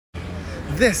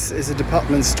This is a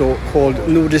department store called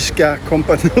Nordiska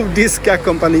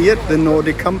Kompaniet, the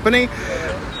Nordic company.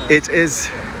 It is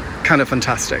kind of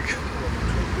fantastic.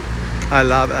 I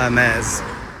love Hermes.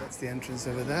 That's the entrance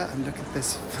over there, and look at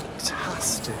this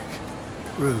fantastic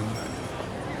room.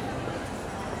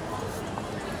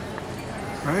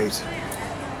 Right?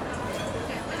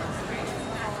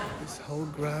 This whole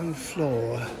ground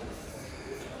floor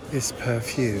is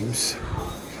perfumes.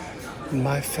 And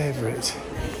my favorite,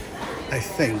 I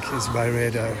think, is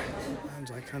Byredo.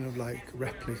 And I kind of like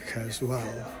replica as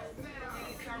well.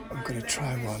 I'm gonna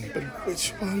try one, but which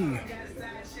one?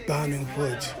 Burning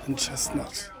wood and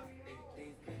chestnut.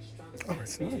 Oh,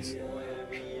 it's nice.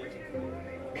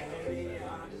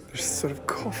 There's sort of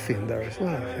coffee in there as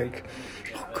well, I think.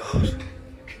 Oh God.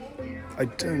 I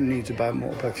don't need to buy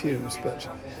more perfumes, but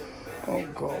oh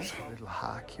God. Little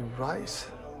hack, you write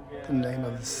the name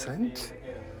of the scent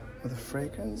or the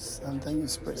fragrance, and then you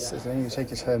spritz it, and you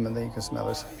take it home, and then you can smell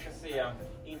it.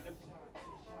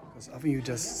 Because often you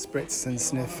just spritz and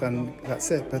sniff, and that's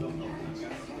it. But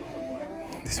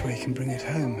this way you can bring it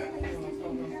home.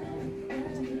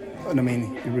 And I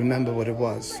mean, you remember what it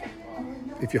was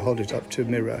if you hold it up to a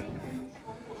mirror.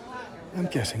 I'm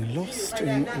getting lost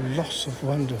in a lot of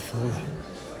wonderful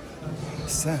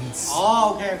scents.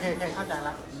 Oh, okay.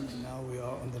 Now we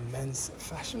are on the men's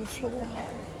fashion floor.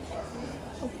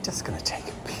 I'm just gonna take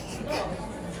a peek.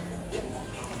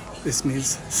 This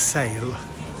means sale.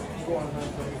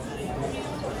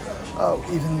 Oh,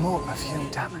 even more perfume.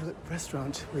 Damn it.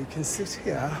 Restaurant where you can sit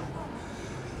here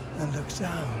and look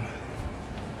down.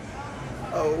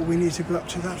 Oh, we need to go up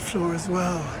to that floor as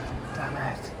well. Damn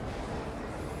it.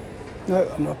 No,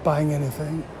 I'm not buying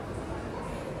anything.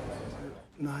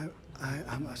 Now I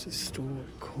am at a store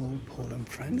called Paul &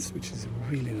 Friends, which is a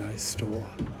really nice store.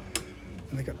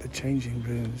 And they got the changing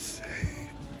rooms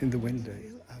in the window.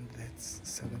 And it's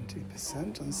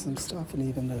 70% on some stuff, and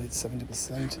even though it's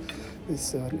 70%,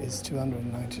 this is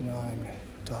 $299.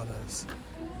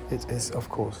 It is, of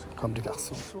course, Comme des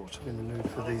Garçons. Sort of in the mood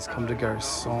for these Comme des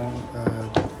Garçons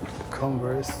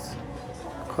Converse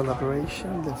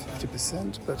collaboration. They're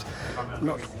 50%, but I'm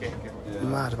not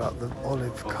mad about the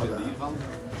olive colour.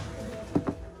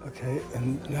 Okay,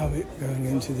 and now we're going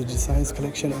into the designs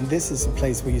collection, and this is a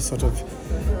place where you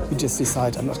just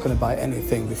decide, I'm not going to buy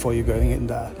anything before you're going in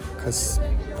there, because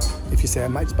if you say I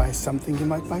might buy something, you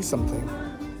might buy something.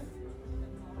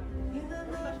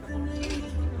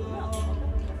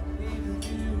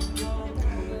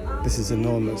 This is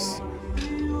enormous.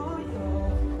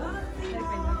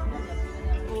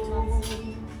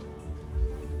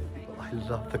 I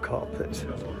love the carpet.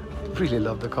 Really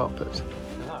love the carpet.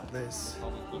 This.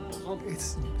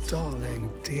 It's darling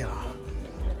dear.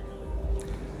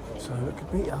 So look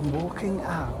at me, I'm walking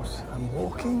out. I'm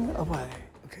walking away.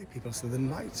 Okay, people, so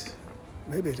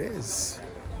maybe it is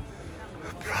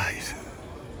a bride.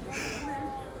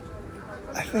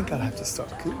 I think I'll have to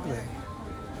start Googling.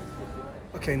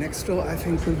 Okay, next door I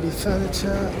think will be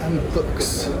furniture and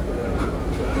books. I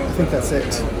think that's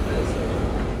it.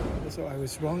 So I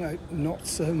was wrong, not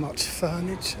so much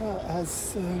furniture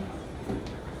as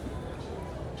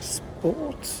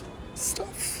sport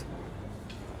stuff.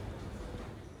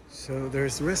 So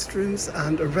there's restrooms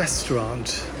and a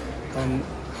restaurant on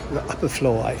the upper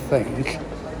floor, I think.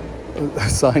 The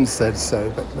sign said so,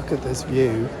 but look at this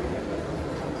view.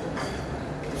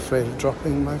 Afraid of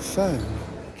dropping my phone.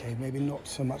 Okay, maybe not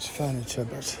so much furniture,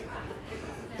 but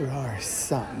there are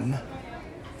some.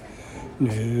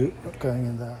 No, not going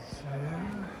in there.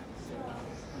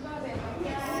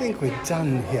 I think we're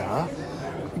done here.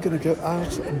 We're going to go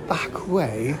out a back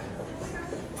way. I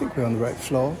think we're on the right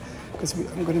floor, because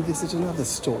I'm going to visit another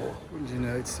store. You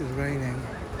know, it's raining.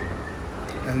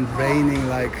 And raining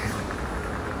like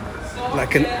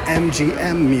an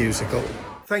MGM musical.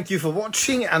 Thank you for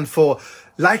watching and for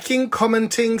liking,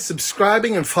 commenting,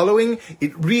 subscribing and following.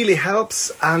 It really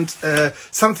helps, and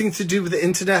something to do with the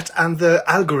internet and the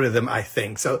algorithm, I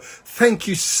think. So thank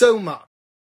you so much.